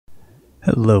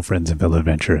Hello friends and fellow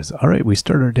adventurers. Alright, we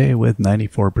start our day with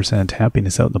 94%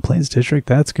 happiness out in the Plains District.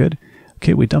 That's good.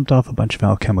 Okay, we dumped off a bunch of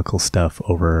alchemical stuff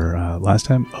over last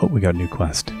time. Oh, we got a new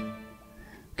quest.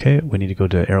 Okay, we need to go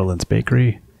to Erlen's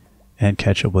Bakery and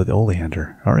catch up with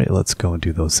Oleander. Alright, let's go and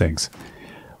do those things.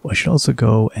 I should also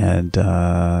go and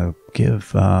give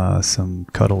some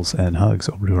cuddles and hugs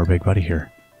over to our big buddy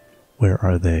here. Where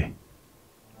are they?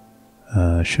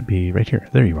 Should be right here.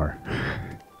 There you are.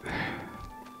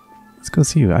 Let's go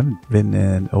see you. I haven't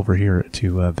been over here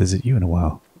to visit you in a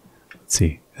while. Let's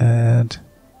see. And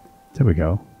there we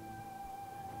go.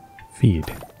 Feed.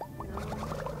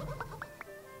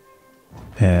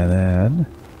 And then...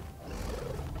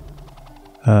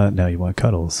 now you want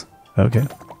cuddles. Okay.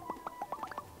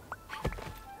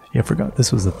 Yeah, I forgot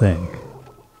this was a thing.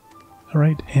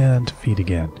 Alright, and feed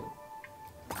again.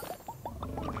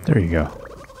 There you go.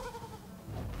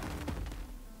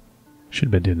 Should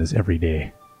have been doing this every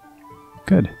day.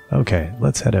 Good. Okay,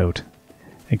 let's head out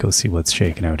and go see what's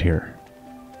shaking out here.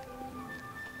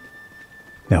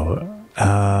 Now,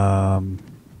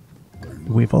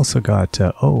 we've also got,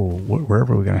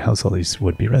 wherever we're going to house all these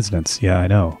would-be residents. Yeah, I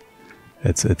know.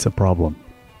 It's a problem.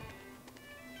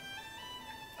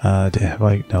 Have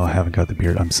I? No, I haven't got the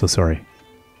beard. I'm so sorry.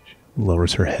 She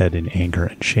lowers her head in anger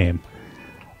and shame.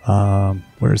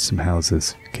 Where's some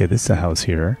houses? Okay, this is a house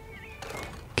here.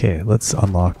 Okay, let's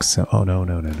unlock some... Oh, no.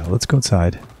 Let's go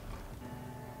outside.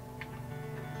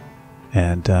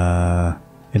 And,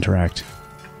 interact.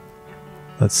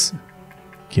 Let's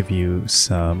give you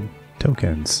some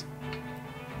tokens.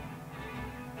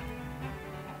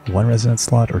 1 resident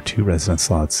slot or 2 resident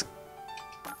slots?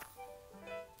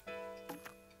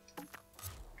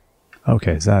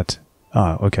 Okay, is that...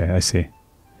 Ah, okay, I see.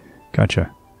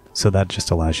 Gotcha. So that just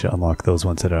allows you to unlock those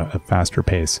ones at a faster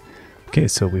pace. Okay,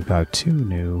 so we've got 2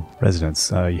 new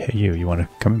residents. Hey, you want to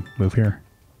come move here?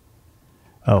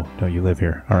 Oh, no, you live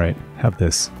here. Alright, have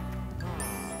this.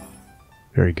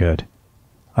 Very good.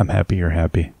 I'm happy you're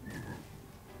happy.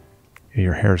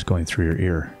 Your hair's going through your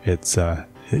ear. It's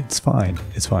fine.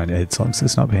 It's fine. As long as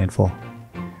it's not painful.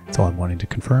 That's all I'm wanting to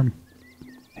confirm.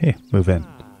 Hey, move in.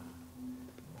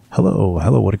 Hello,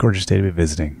 what a gorgeous day to be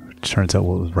visiting. It turns out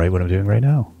what was right what I'm doing right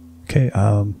now. Okay,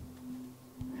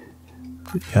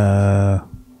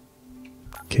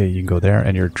 okay, you can go there,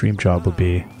 and your dream job will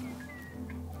be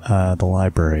the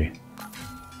library.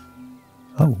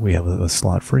 Oh, we have a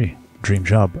slot free. Dream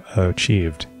job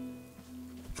achieved.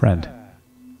 Friend.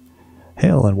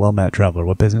 Hail and well met traveler.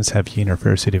 What business have ye in our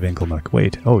fair city of Inglemuck?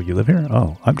 Wait, oh, you live here?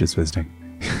 Oh, I'm just visiting.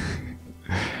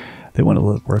 They want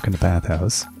to work in the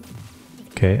bathhouse.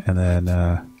 Okay, and then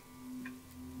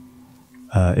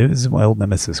it was my old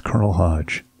nemesis, Colonel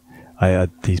Hodge.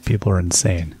 These people are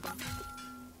insane.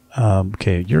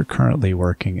 Okay, you're currently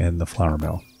working in the flour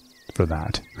mill for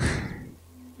that.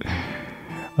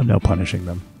 I'm now punishing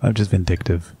them. I'm just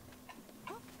vindictive.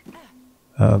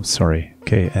 Sorry.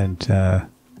 Okay, and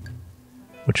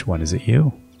which one? Is it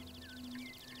you?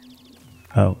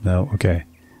 Oh, no, okay.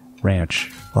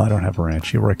 Ranch. Well, I don't have a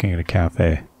ranch. You're working at a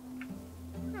cafe.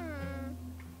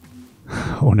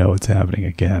 Oh no, it's happening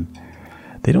again.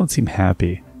 They don't seem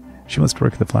happy. She wants to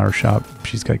work at the flower shop.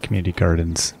 She's got community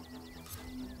gardens.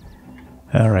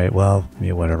 Alright, well,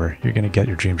 yeah, whatever. You're going to get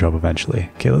your dream job eventually.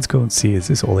 Okay, let's go and see. Is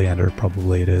this Oleander?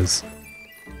 Probably it is.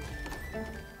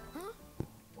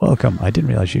 Welcome. I didn't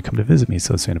realize you'd come to visit me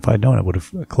so soon. If I'd known, I would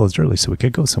have closed early so we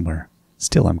could go somewhere.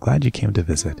 Still, I'm glad you came to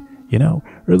visit. You know,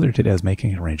 earlier today I was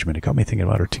making an arrangement. It got me thinking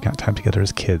about our time together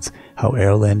as kids. How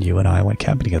Erlen, you and I went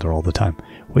camping together all the time.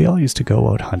 We all used to go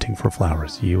out hunting for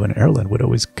flowers. You and Erlen would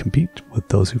always compete with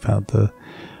those who found the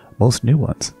most new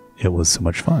ones. It was so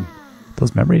much fun.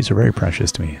 Those memories are very precious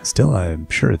to me. Still, I'm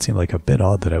sure it seemed like a bit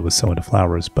odd that I was so into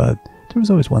flowers, but there was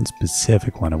always one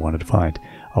specific one I wanted to find.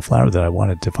 A flower that I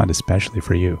wanted to find especially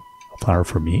for you. A flower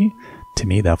for me? To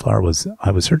me, that flower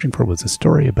I was searching for was a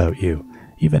story about you.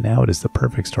 Even now, it is the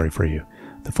perfect story for you.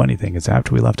 The funny thing is,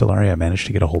 after we left Ilaria, I managed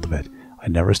to get a hold of it. I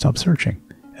never stopped searching.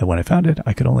 And when I found it,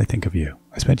 I could only think of you.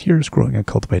 I spent years growing and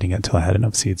cultivating it until I had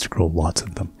enough seeds to grow lots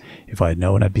of them. If I had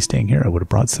known I'd be staying here, I would have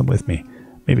brought some with me.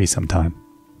 Maybe sometime.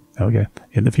 Okay,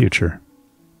 in the future.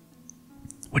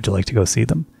 Would you like to go see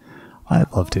them?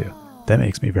 I'd love to. That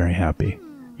makes me very happy.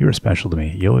 You are special to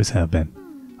me. You always have been.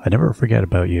 I never forget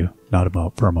about you, not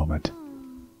about for a moment.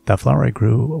 That flower I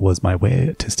grew was my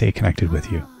way to stay connected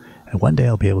with you, and one day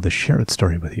I'll be able to share its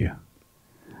story with you.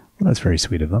 Well, that's very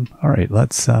sweet of them. Alright,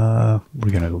 let's,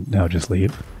 we're gonna now just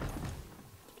leave.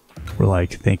 We're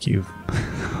like, thank you.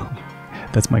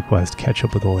 That's my quest, catch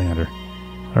up with Oleander.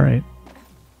 Alright.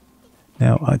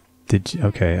 Now,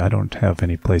 okay, I don't have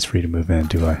any place for you to move in,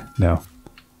 do I? No.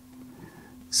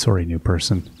 Sorry, new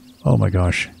person. Oh my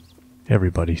gosh.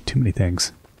 Everybody. Too many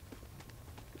things.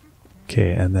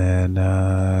 Okay, and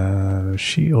then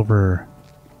she over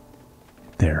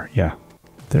there. Yeah.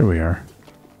 There we are.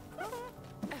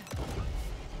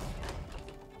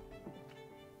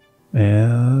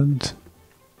 And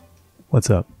what's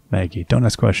up, Maggie? Don't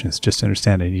ask questions. Just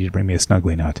understand I need you to bring me a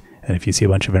snuggly nut. And if you see a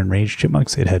bunch of enraged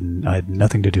chipmunks, I had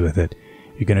nothing to do with it.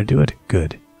 You're gonna do it?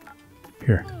 Good.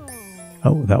 Here.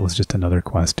 Oh, that was just another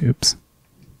quest. Oops.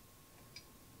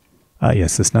 Ah,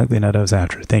 yes, the snuggly nut I was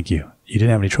after. Thank you. You didn't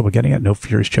have any trouble getting it? No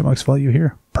furious chipmunks follow you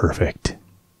here? Perfect.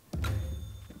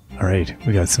 Alright,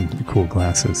 we got some cool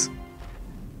glasses.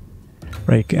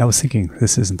 Right, I was thinking,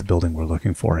 this isn't the building we're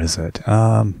looking for, is it?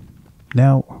 Now...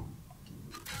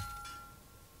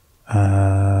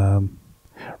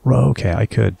 okay, I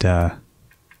could, Now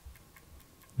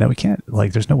we can't,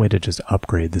 like, there's no way to just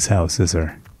upgrade this house, is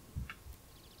there?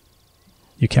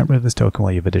 You can't remove this token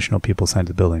while you have additional people assigned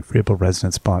to the building. Free up a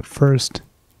resident spot first.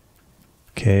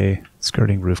 Okay,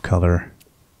 skirting roof color.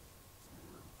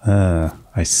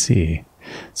 I see.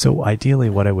 So ideally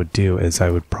what I would do is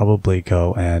I would probably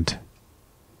go and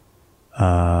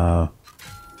go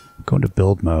into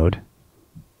build mode.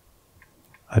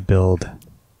 I build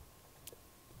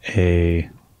a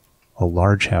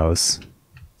large house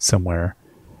somewhere,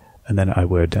 and then I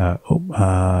would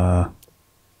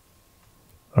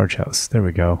large house. There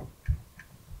we go.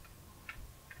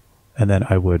 And then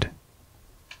I would...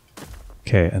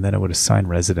 Okay, and then I would assign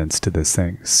residents to this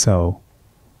thing. So,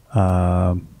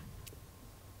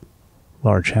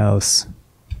 large house.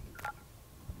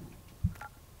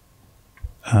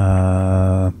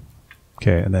 Okay,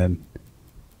 and then...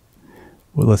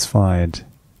 Well, let's find...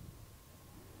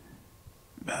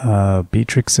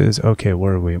 Beatrix's... Okay,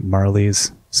 where are we?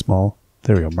 Marley's small...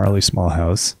 There we go, Marley's small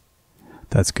house.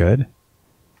 That's good.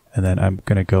 And then I'm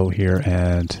going to go here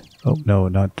and... Oh, no,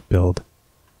 not build.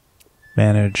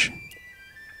 Manage.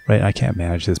 Right, I can't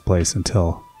manage this place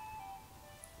until...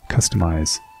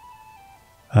 Customize.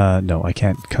 No, I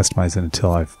can't customize it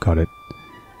until I've got it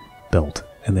built.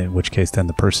 And then in which case then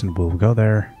the person will go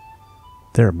there.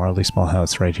 There, Marley small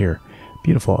house right here.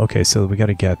 Beautiful. Okay, so we got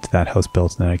to get that house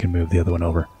built and then I can move the other one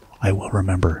over. I will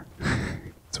remember.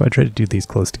 So I try to do these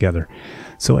close together.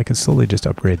 So I can slowly just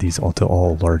upgrade these all to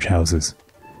all large houses.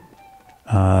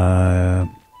 Yeah,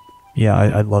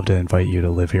 I'd love to invite you to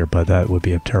live here, but that would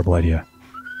be a terrible idea.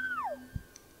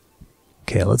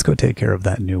 Okay, let's go take care of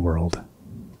that new world.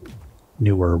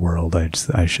 Newer world,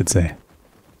 I should say.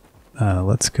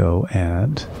 Let's go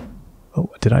and... Oh,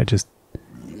 did I just...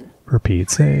 For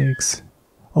Pete's sakes.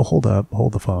 Oh, hold up.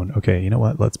 Hold the phone. Okay, you know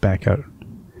what? Let's back out.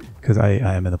 Because I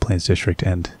am in the Plains District,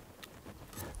 and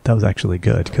that was actually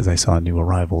good, because I saw new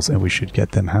arrivals, and we should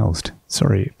get them housed.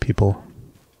 Sorry, people.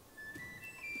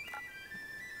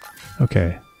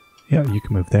 Okay. Yeah, you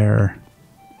can move there.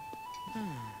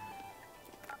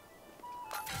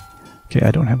 Okay,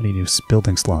 I don't have any new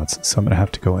building slots, so I'm going to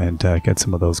have to go and get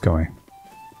some of those going.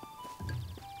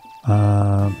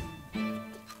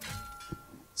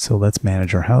 So let's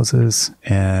manage our houses,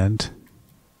 and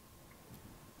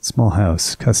small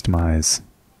house, customize.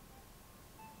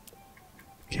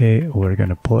 Okay, we're going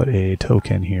to put a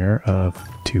token here of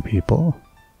 2 people.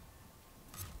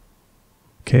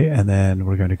 Okay, and then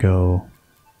we're going to go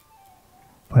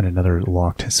find another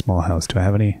locked small house. Do I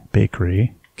have any?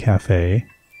 Bakery, cafe,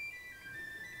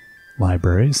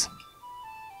 libraries.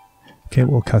 Okay,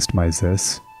 we'll customize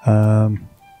this. Now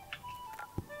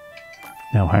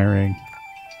hiring.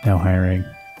 Now hiring.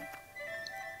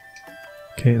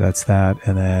 Okay, that's that.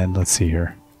 And then let's see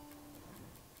here.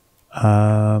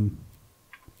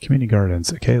 Community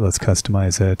gardens. Okay, let's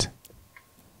customize it.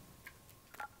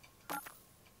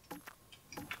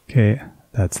 Okay,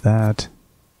 that's that.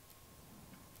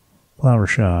 Flower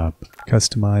shop.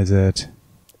 Customize it.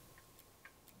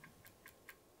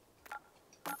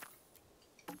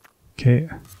 Okay.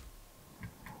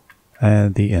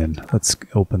 And the inn. Let's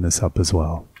open this up as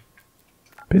well.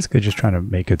 Basically just trying to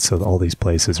make it so that all these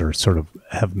places are sort of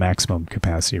have maximum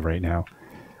capacity right now.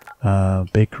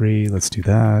 Bakery, let's do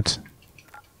that.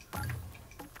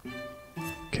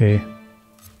 Okay.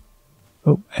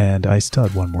 Oh, and I still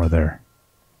had one more there.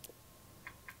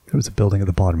 There was a building at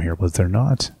the bottom here, was there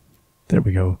not? There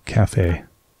we go, cafe.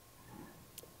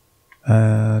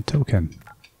 Token.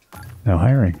 Now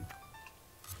hiring.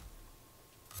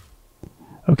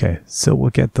 Okay, so we'll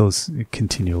get those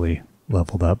continually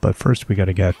leveled up, but first we got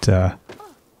to get,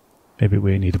 maybe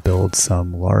we need to build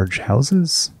some large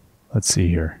houses? Let's see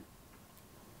here.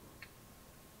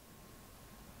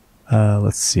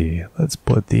 Let's see, let's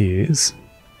put these.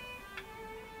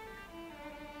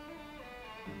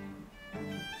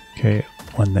 Okay,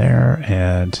 one there,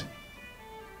 and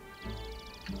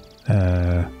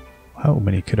how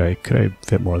many could I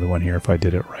fit more than one here if I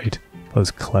did it right? I was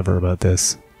clever about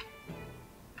this.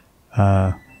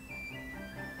 Well,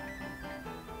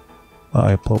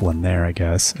 I put one there, I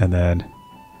guess, and then,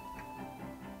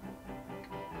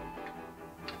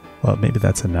 well, maybe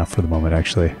that's enough for the moment,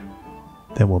 actually.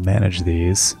 Then we'll manage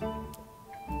these.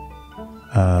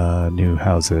 New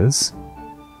houses.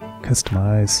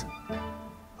 Customize.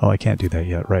 Oh, I can't do that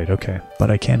yet. Right, okay. But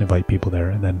I can invite people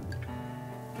there, and then...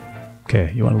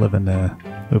 Okay, you want to live in the...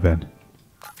 Move in.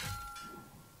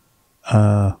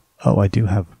 Oh, I do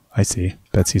have... I see.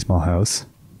 Betsy Small House.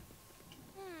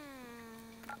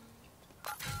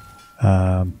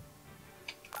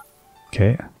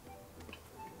 Okay.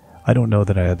 I don't know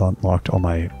that I had unlocked all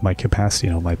my capacity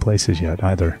in all my places yet,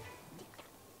 either.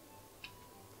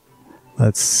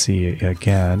 Let's see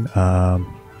again.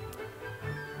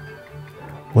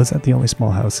 Was that the only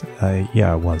small house?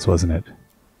 Yeah, it was, wasn't it?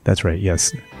 That's right,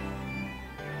 yes.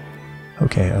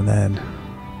 Okay, and then...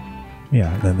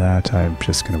 Yeah, then that I'm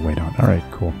just going to wait on. Alright,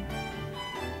 cool.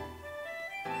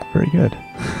 Very good.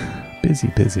 Busy,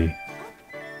 busy.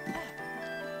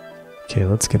 Okay,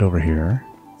 let's get over here.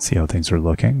 See how things are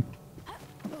looking.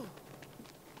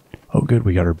 Oh good,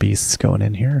 we got our beasts going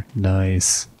in here.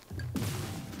 Nice.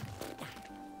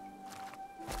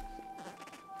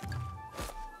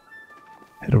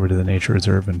 Head over to the nature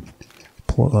reserve and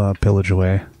pillage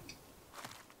away.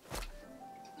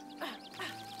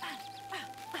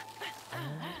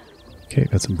 Okay,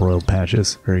 got some broiled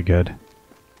patches. Very good.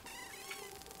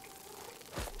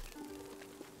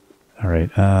 Alright,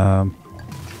 oh,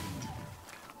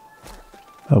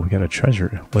 we got a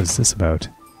treasure. What is this about?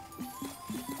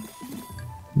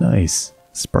 Nice.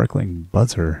 Sparkling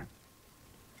buzzer.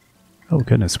 Oh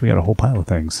goodness, we got a whole pile of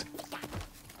things.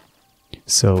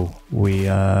 So, we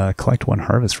collect one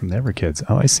harvest from the Everkids.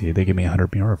 Oh, I see. They give me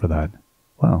 100 Miura for that.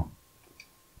 Wow.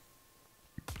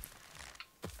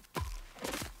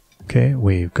 Okay,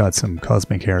 we've got some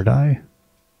cosmic hair dye.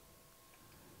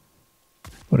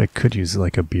 What I could use is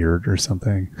like a beard or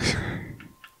something.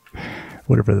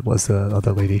 Whatever it was, the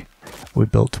other lady. We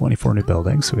built 24 new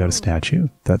buildings, so we got a statue.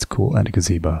 That's cool, and a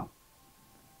gazebo.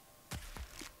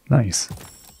 Nice.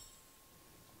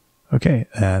 Okay,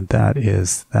 and that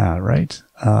is that, right?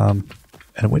 And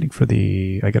I'm waiting for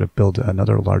the... I gotta build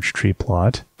another large tree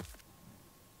plot.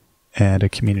 And a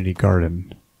community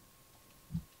garden.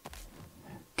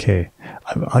 Okay,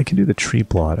 I can do the tree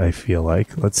plot, I feel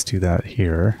like. Let's do that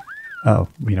here. Oh,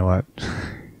 you know what?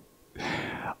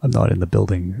 I'm not in the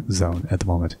building zone at the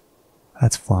moment.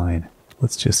 That's fine.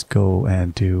 Let's just go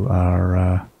and do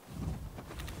our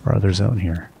other zone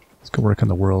here. Let's go work on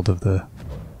the world of the...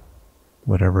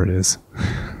 whatever it is.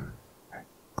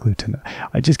 Glutinous.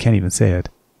 I just can't even say it.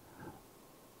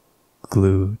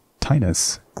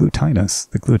 Glutinous. Glutinous.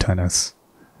 The glutinous.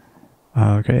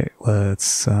 Okay,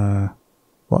 let's...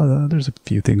 well, there's a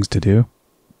few things to do.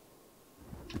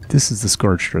 This is the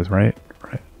scorched earth, right?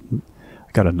 Right.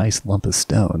 I got a nice lump of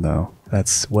stone, though.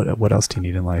 That's... What else do you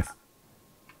need in life?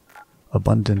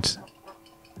 Abundant.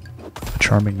 A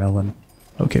charming melon.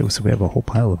 Okay, so we have a whole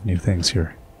pile of new things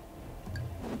here.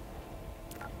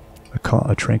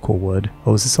 A tranquil wood.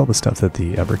 Oh, is this all the stuff that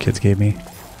the Everkids gave me?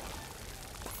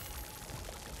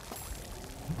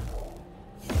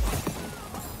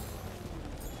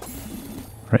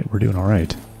 Right, we're doing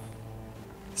alright.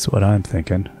 That's what I'm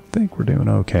thinking. I think we're doing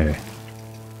okay.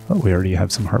 Oh, we already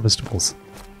have some harvestables.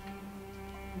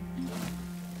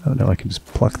 Oh no, I can just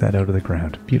pluck that out of the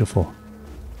ground. Beautiful.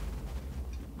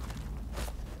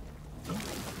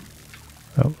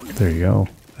 Oh, there you go.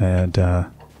 And,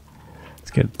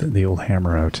 let's get the old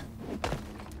hammer out.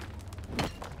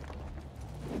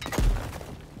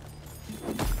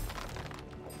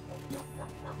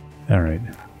 Alright.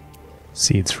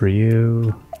 Seeds for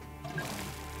you.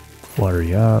 Water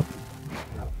you up.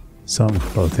 Some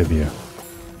for both of you.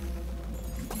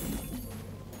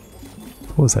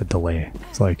 What was that delay?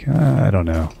 It's like, I don't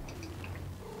know.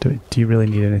 Do you really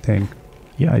need anything?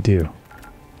 Yeah, I do.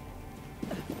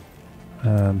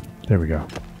 There we go.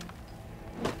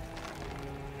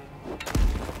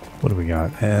 What do we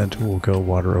got? And we'll go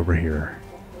water over here.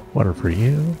 Water for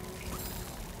you.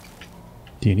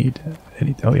 Do you need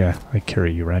any? Oh yeah, I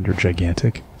carry you around. You're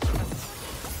gigantic.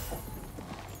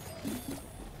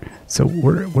 So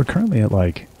we're currently at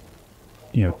like,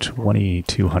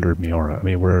 2,200 Miura. I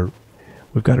mean,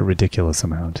 we've got a ridiculous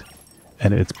amount,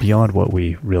 and it's beyond what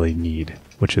we really need,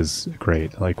 which is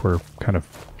great. Like we're kind of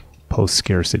post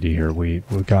scarcity here.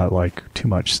 We've got like too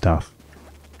much stuff.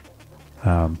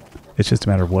 It's just a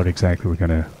matter of what exactly we're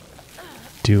gonna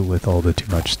do with all the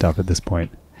too much stuff at this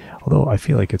point. Although I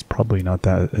feel like it's probably not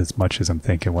that as much as I'm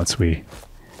thinking once we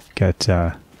get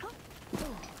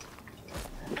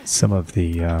some of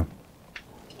the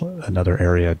another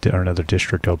area or another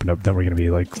district opened up. Then we're going to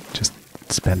be like just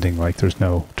spending like there's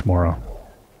no tomorrow.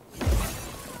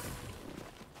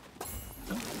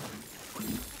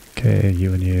 Okay,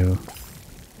 you and you.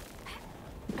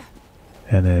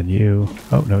 And then you.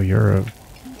 Oh no, you're a...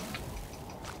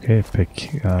 Okay,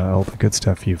 pick all the good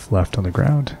stuff you've left on the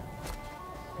ground.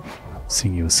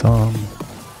 Sing you a song.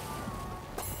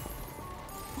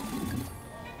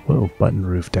 Whoa, button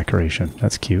roof decoration.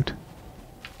 That's cute.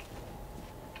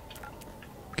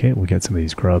 Okay, we'll get some of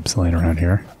these grubs laying around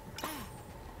here.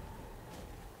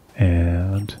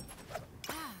 And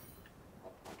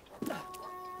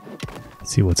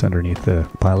see what's underneath the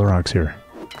pile of rocks here.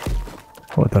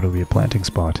 Oh, I thought it would be a planting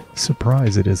spot.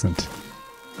 Surprise, it isn't.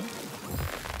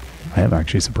 I am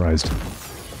actually surprised.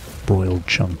 Broiled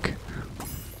chunk.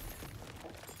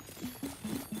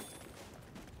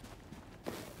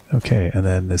 Okay, and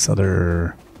then this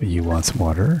other... You want some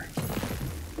water.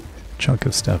 Chunk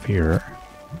of stuff here.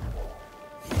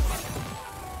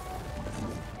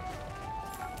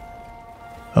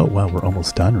 Oh wow, we're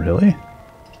almost done, really?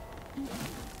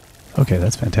 Okay,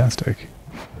 that's fantastic.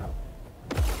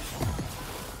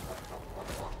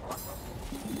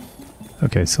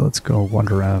 Okay, so let's go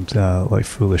wander around like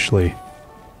foolishly.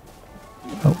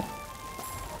 Oh.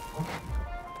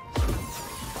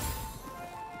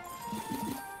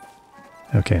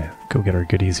 Okay, go get our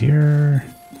goodies here.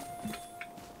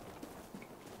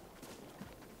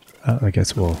 I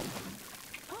guess we'll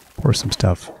pour some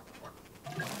stuff.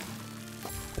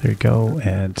 There you go,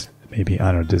 and maybe,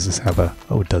 I don't know, does this have a...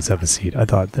 Oh, it does have a seed. I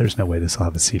thought there's no way this will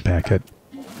have a seed packet.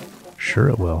 Sure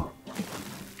it will.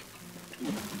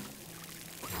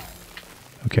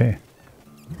 Okay.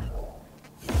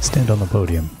 Stand on the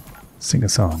podium. Sing a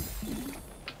song.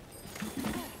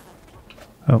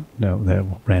 Oh, no, that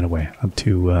ran away. I'm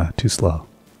too slow.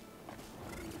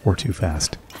 Or too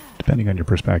fast, depending on your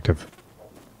perspective.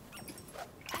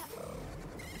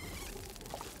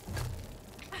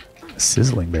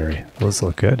 Sizzling berry. Those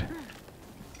look good.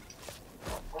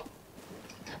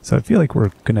 So I feel like we're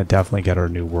going to definitely get our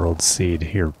new world seed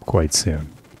here quite soon.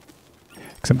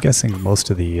 Because I'm guessing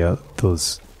most of the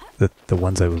the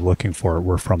ones I was looking for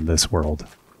were from this world.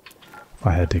 If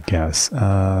I had to guess.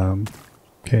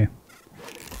 Okay.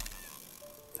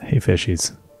 Hey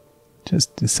fishies.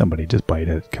 Just somebody, just bite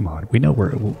it. Come on. We know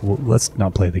let's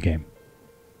not play the game.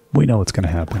 We know what's going to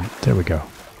happen. There we go.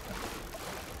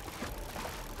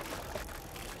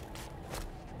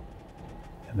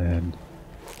 And then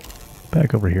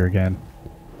back over here again.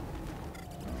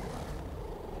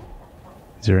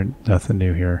 Is there nothing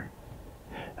new here?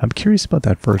 I'm curious about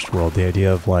that first world, the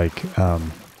idea of like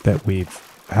that we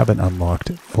haven't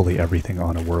unlocked fully everything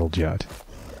on a world yet.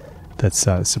 That's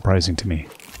surprising to me.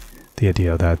 The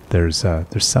idea that there's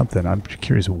something. I'm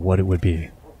curious what it would be.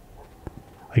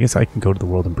 I guess I can go to the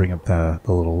world and bring up the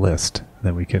little list, and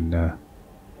then we can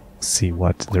see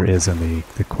what there is in the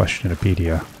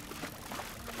Questionopedia.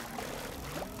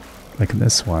 Like in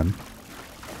this one.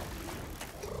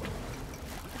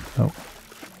 Oh.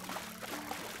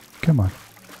 Come on.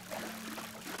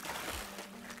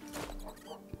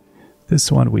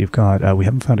 This one we've got, we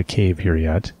haven't found a cave here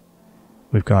yet.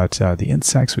 We've got the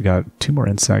insects, we got 2 more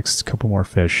insects, a couple more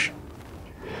fish.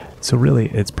 So really,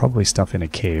 it's probably stuff in a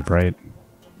cave, right?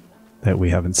 That we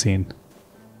haven't seen.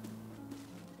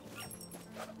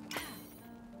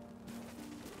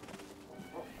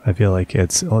 I feel like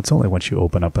it's only once you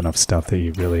open up enough stuff that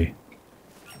you really...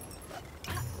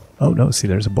 Oh no, see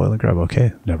there's a boiling grub.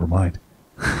 Okay, never mind.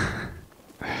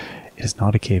 It is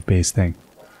not a cave-based thing.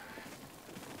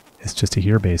 It's just a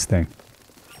here-based thing.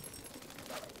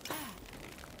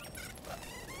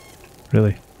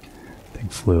 Really? Thing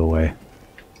flew away.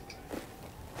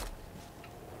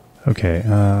 Okay,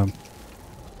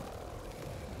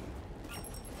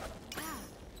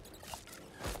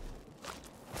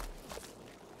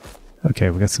 okay,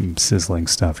 we got some sizzling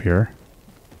stuff here.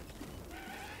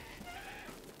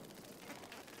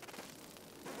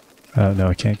 No,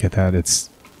 I can't get that. It's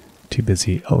too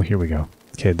busy. Oh, here we go.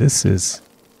 Okay, this is...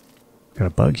 Got a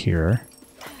bug here.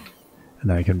 And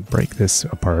then I can break this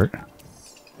apart.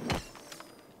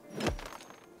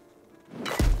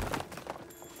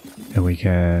 And we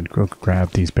can go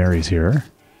grab these berries here.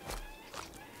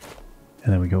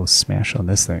 And then we go smash on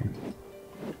this thing.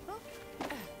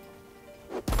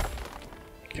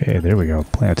 Okay, there we go.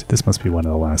 Plant. This must be one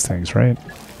of the last things, right?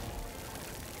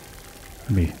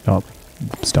 Let me... Oh,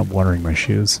 stop watering my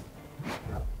shoes.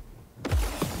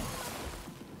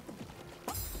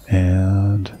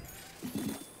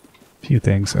 few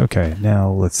things. Okay,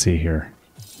 now let's see here.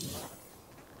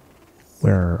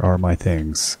 Where are my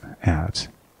things at?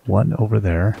 One over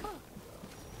there.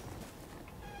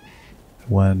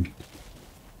 One.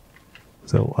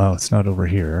 So, oh, it's not over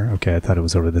here. Okay, I thought it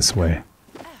was over this way.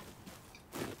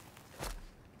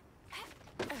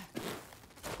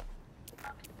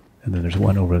 And then there's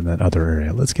one over in that other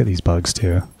area. Let's get these bugs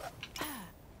too.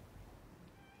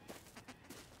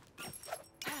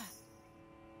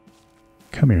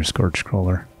 Come here, Scorch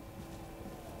Crawler.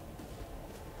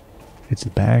 It's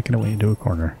backing away into a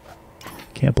corner.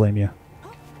 Can't blame you.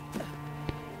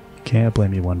 Can't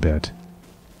blame you one bit.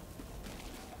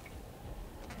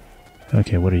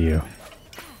 Okay, what are you?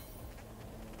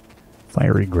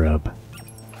 Fiery grub.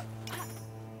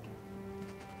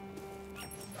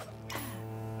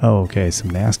 Oh, okay,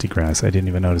 some nasty grass. I didn't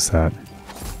even notice that.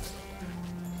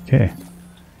 Okay.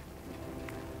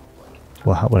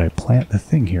 Well, how would I plant the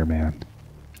thing here, man?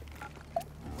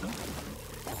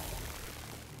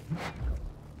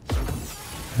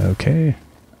 Okay.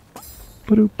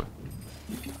 Ba-doop.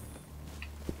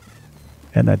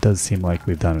 And that does seem like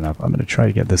we've done enough. I'm going to try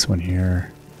to get this one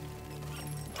here.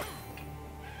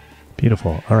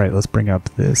 Beautiful. Alright, let's bring up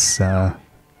this. So,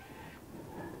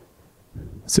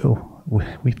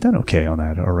 we've done okay on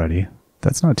that already.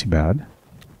 That's not too bad.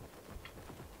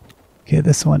 Okay,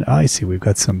 this one, I see we've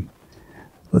got some...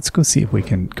 Let's go see if we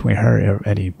can we hire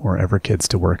any more Everkids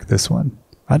to work this one?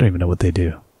 I don't even know what they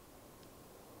do.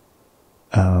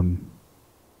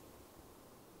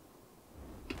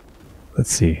 Let's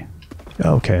see.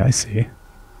 Okay, I see.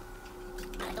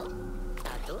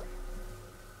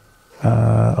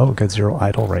 Oh, got 0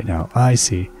 idle right now. I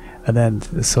see. And then,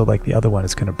 so like the other one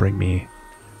is going to bring me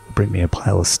a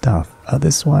pile of stuff.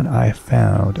 This one I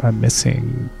found, I'm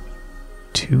missing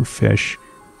 2 fish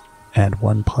and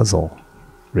 1 puzzle.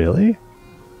 Really?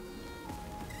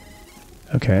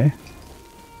 Okay.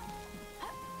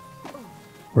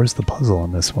 Where's the puzzle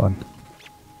on this one?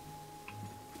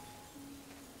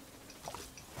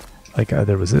 Like,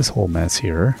 there was this whole mess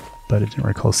here, but I didn't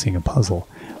recall seeing a puzzle.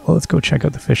 Well, let's go check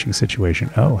out the fishing situation.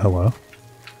 Oh, hello.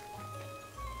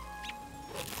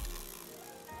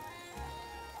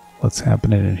 What's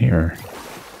happening in here?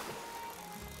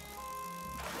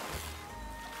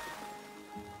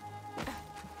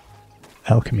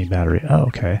 Alchemy battery. Oh,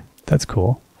 okay. That's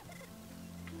cool.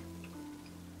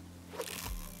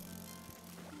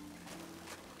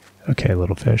 Okay,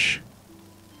 little fish.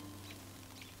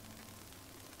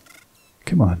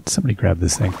 Come on, somebody grab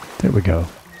this thing. There we go.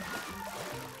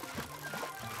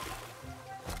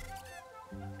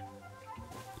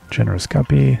 Generous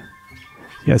guppy.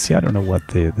 Yeah, see, I don't know what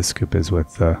the scoop is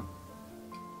with the...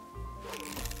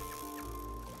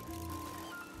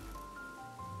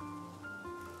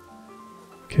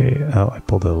 Okay, oh, I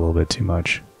pulled it a little bit too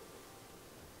much.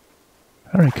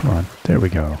 Alright, come on. There we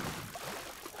go.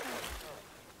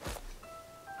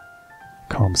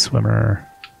 Calm swimmer.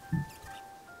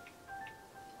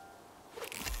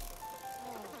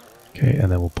 Okay,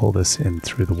 and then we'll pull this in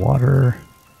through the water.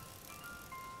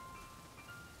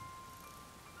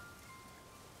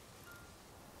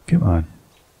 Come on.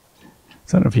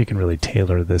 So I don't know if you can really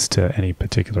tailor this to any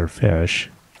particular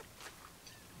fish.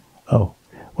 Oh,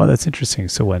 well, that's interesting.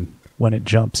 So when it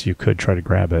jumps, you could try to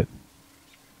grab it.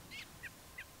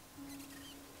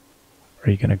 Are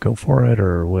you going to go for it,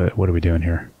 or what are we doing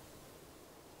here?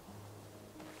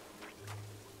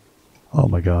 Oh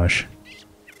my gosh.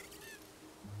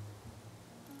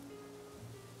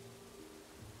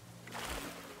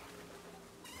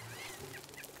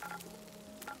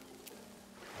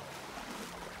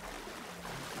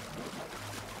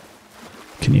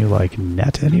 Can you, like,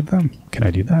 net any of them? Can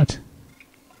I do that?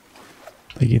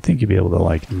 Like, you'd think you'd be able to,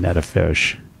 like, net a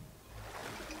fish.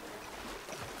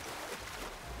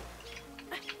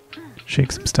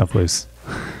 Shake some stuff loose.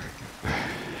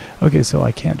 Okay, so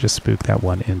I can't just spook that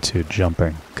one into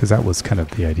jumping, because that was kind of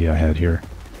the idea I had here.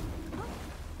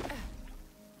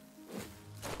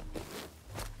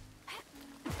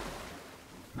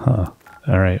 Huh.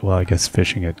 Alright, well, I guess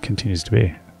fishing it continues to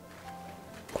be.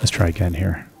 Let's try again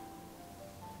here.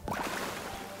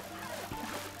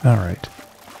 Alright.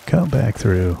 Come back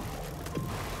through.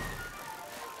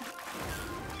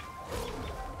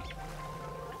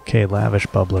 Okay, lavish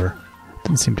bubbler.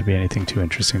 Didn't seem to be anything too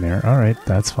interesting there. Alright,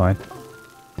 that's fine.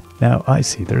 Now, I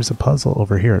see, there's a puzzle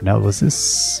over here. Now, was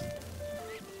this...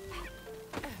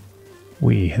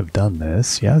 We have done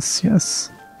this. Yes, yes.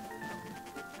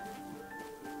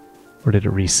 Or did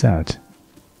it reset?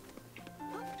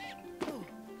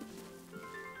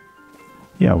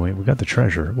 Yeah, we got the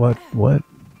treasure. What?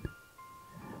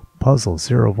 Puzzle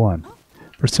 01.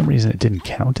 For some reason it didn't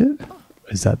count it?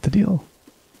 is that the deal?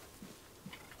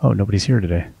 Oh, nobody's here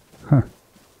today. Huh.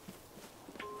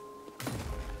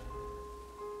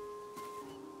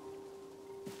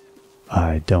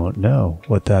 I don't know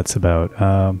what that's about.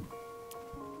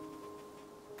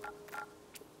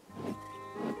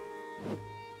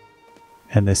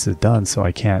 And this is done, so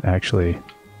I can't actually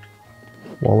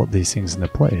wallop these things into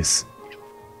place.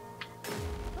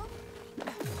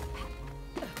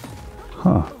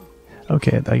 Huh.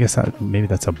 Okay, I guess maybe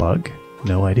that's a bug?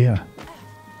 No idea.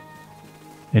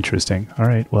 Interesting.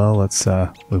 Alright, well, let's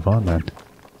move on then.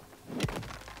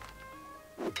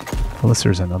 Unless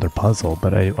there's another puzzle,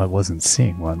 but I wasn't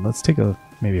seeing one. Let's take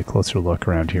maybe a closer look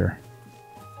around here.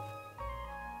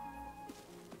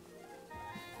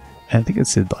 And I think it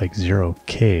said like 0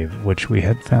 cave, which we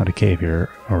had found a cave here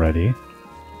already.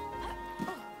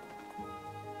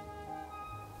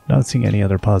 Not seeing any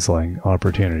other puzzling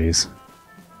opportunities.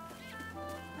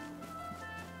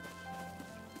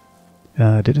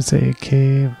 Did it say a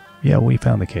cave? Yeah, we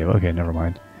found the cave. Okay, never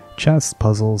mind. Chests,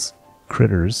 puzzles,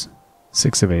 critters,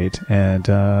 6 of 8, and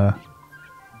oh,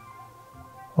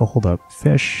 hold up.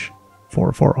 Fish, 4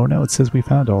 of 4. Oh no, it says we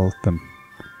found all of them.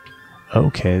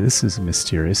 Okay, this is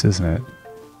mysterious, isn't it?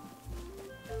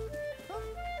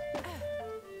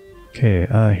 Okay,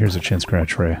 here's a chin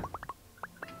scratch for you.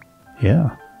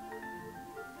 Yeah.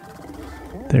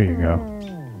 There you go.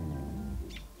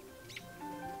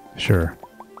 Sure.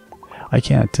 I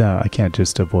can't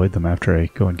just avoid them after I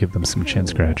go and give them some chin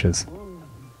scratches.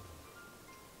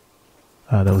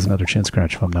 That was another chin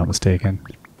scratch if I'm not mistaken.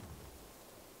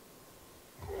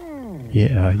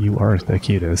 Yeah, you are the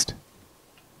cutest.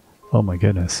 Oh my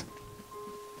goodness.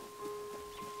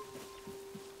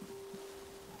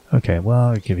 Okay, well,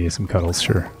 I'll give you some cuddles,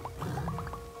 sure.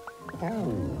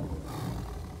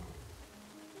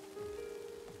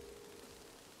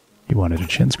 You wanted a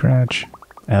chin scratch?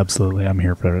 Absolutely, I'm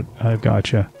here for it. I've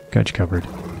got you. Got you covered.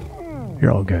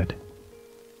 You're all good.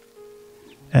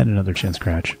 And another chin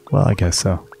scratch. Well, I guess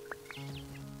so.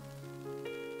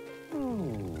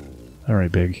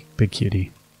 Alright, big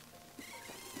cutie.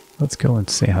 Let's go and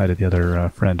say hi to the other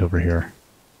friend over here.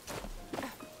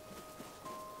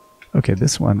 Okay,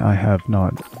 this one I have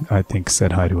not, I think,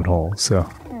 said hi to at all, so...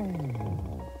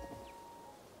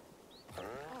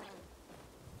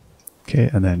 Okay,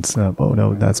 and then some... Oh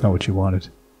no, that's not what you wanted.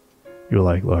 You were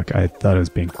like, look, I thought I was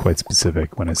being quite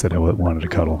specific when I said I wanted a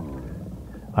cuddle.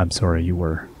 I'm sorry, you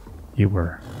were. You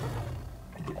were.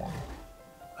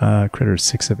 Critter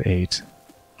 6 of 8.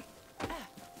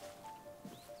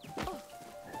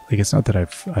 Like, it's not that I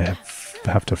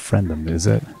have to friend them, is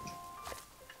it?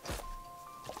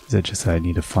 Is it just that I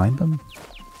need to find them?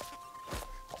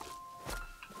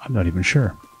 I'm not even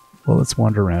sure. Well, let's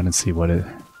wander around and see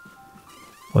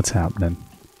what's happening.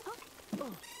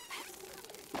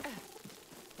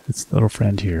 It's the little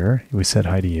friend here. We said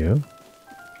hi to you.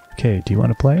 Okay, do you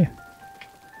want to play?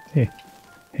 Hey.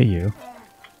 Hey, you.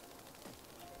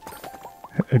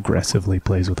 Aggressively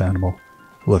plays with animal.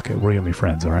 Look, we're gonna be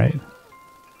friends, alright?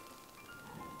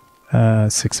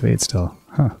 6 of 8 still.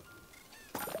 Huh.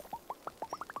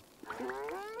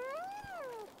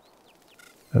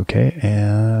 Okay,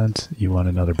 and you want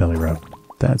another belly rub.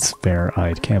 That's fair.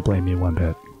 I can't blame you one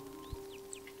bit.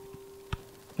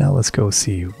 Now let's go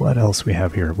see what else we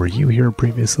have here. Were you here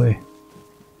previously?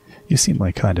 You seem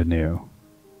like kind of new.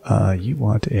 You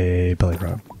want a belly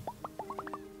rub.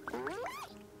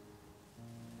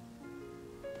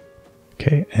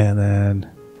 Okay, and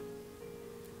then...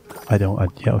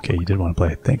 yeah, okay, you did want to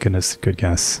play. Thank goodness, good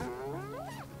guess.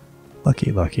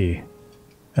 Lucky, lucky.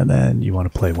 And then you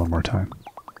want to play one more time.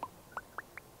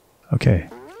 Okay.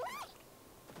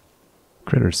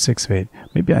 Critter 6 of 8.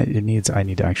 Maybe I need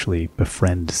to actually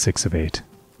befriend 6 of 8.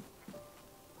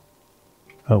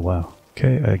 Oh wow.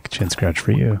 Okay, a chin scratch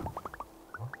for you.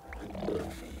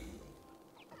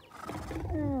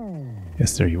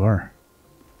 Yes, there you are.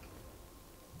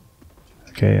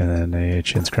 Okay, and then a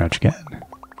chin scratch again.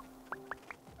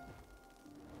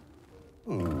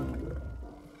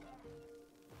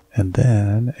 And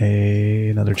then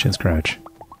another chin scratch.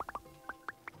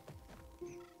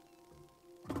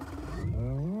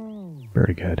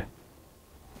 Very good.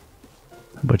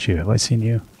 How about you? Have I seen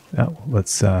you? Oh,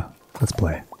 let's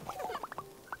play.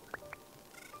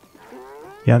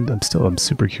 Yeah, I'm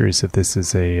super curious if this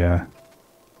is a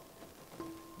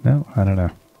no, I don't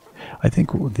know. I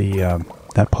think the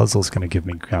that puzzle is going to give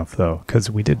me grief though, because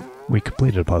we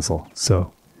completed a puzzle,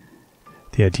 so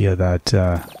the idea that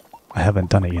I haven't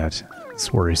done it yet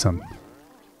is worrisome.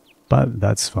 But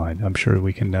that's fine. I'm sure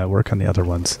we can work on the other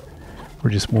ones.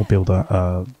 We just won't be able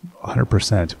to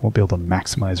 100%. Won't be able to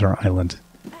maximize our island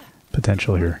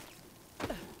potential here.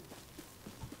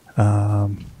 I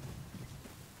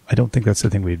don't think that's the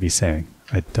thing we'd be saying.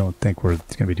 I don't think we're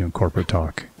going to be doing corporate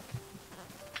talk.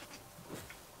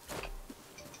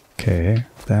 Okay,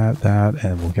 that,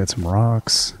 and we'll get some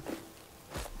rocks.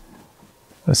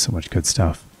 That's so much good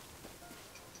stuff.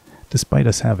 Despite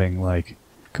us having, like,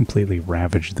 completely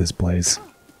ravaged this place.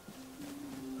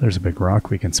 There's a big rock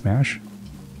we can smash.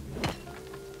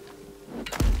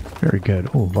 Very good.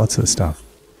 Oh, lots of stuff.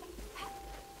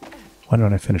 Why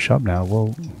don't I finish up now?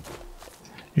 Well,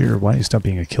 why don't you stop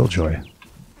being a killjoy?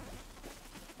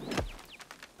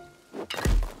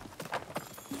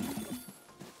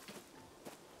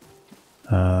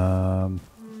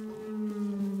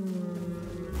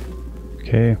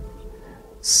 Okay.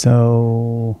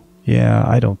 So, yeah,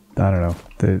 I don't know.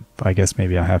 I guess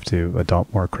maybe I have to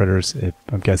adopt more critters.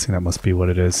 I'm guessing that must be what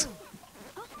it is.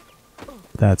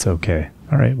 That's okay.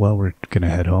 Alright, well, we're gonna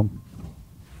head home.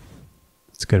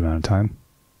 It's a good amount of time.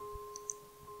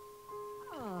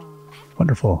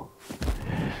 Wonderful.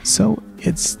 So,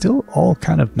 it's still all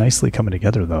kind of nicely coming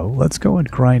together, though. Let's go and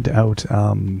grind out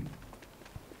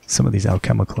some of these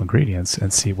alchemical ingredients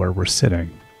and see where we're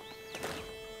sitting.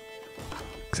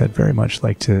 Because I'd very much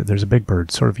like to... There's a big bird,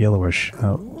 sort of yellowish.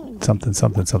 Something,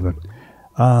 something, something.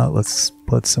 Let's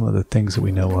put some of the things that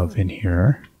we know of in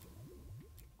here.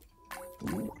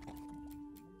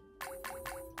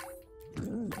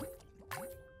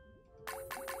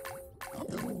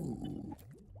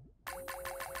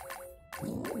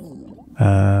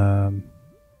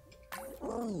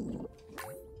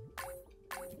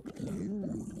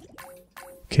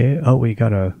 Okay, oh, we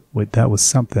gotta... that was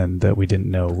something that we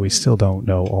didn't know. We still don't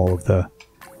know all of the...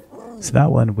 So that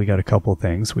one, we got a couple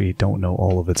things. We don't know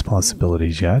all of its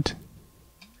possibilities yet.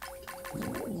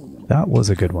 That was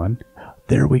a good one.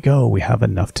 There we go. We have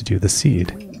enough to do the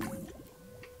seed.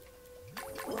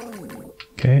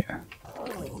 Okay.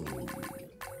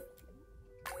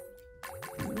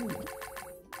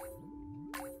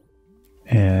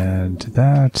 And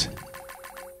that...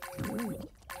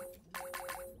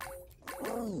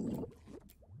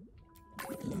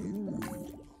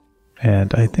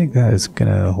 And I think that is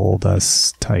going to hold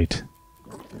us tight.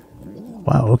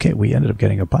 Wow, okay, we ended up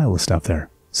getting a pile of stuff there.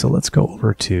 So let's go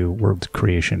over to world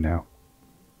creation now.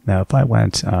 Now if I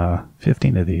went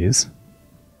 15 of these...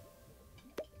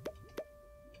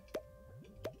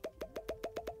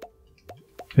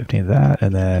 15 of that,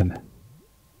 and then...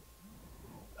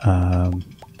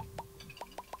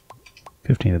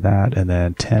 15 of that, and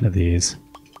then 10 of these.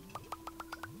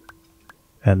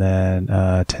 And then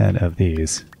 10 of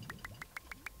these.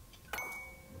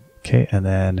 Okay, and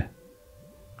then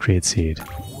create seed. So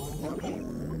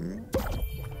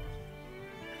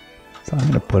I'm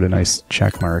going to put a nice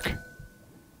check mark.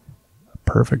 A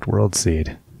perfect world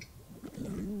seed.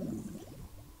 I'm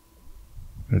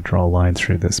going to draw a line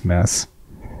through this mess.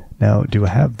 Now, do I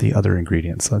have the other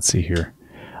ingredients? Let's see here.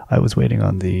 I was waiting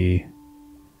on the...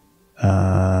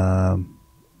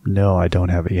 no, I don't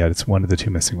have it yet. It's one of the two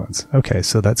missing ones. Okay,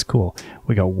 so that's cool.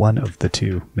 We got one of the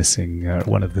two missing,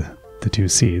 one of the two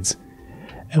seeds,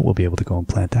 and we'll be able to go and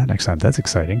plant that next time. That's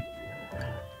exciting.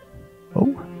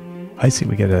 Oh, I see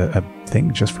we get a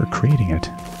thing just for creating it.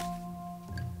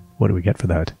 What do we get for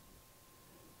that?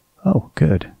 Oh,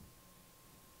 good.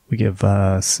 We give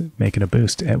making a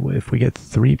boost, and if we get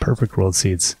 3 perfect world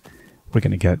seeds, we're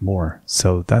going to get more.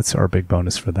 So that's our big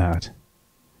bonus for that.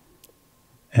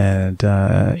 And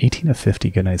 18 of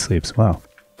 50 good night sleeps. Wow.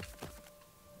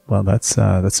 Well, that's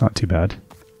not too bad.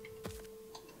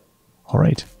 All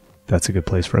right, that's a good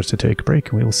place for us to take a break,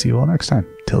 and we will see you all next time.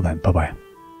 Till then, bye-bye.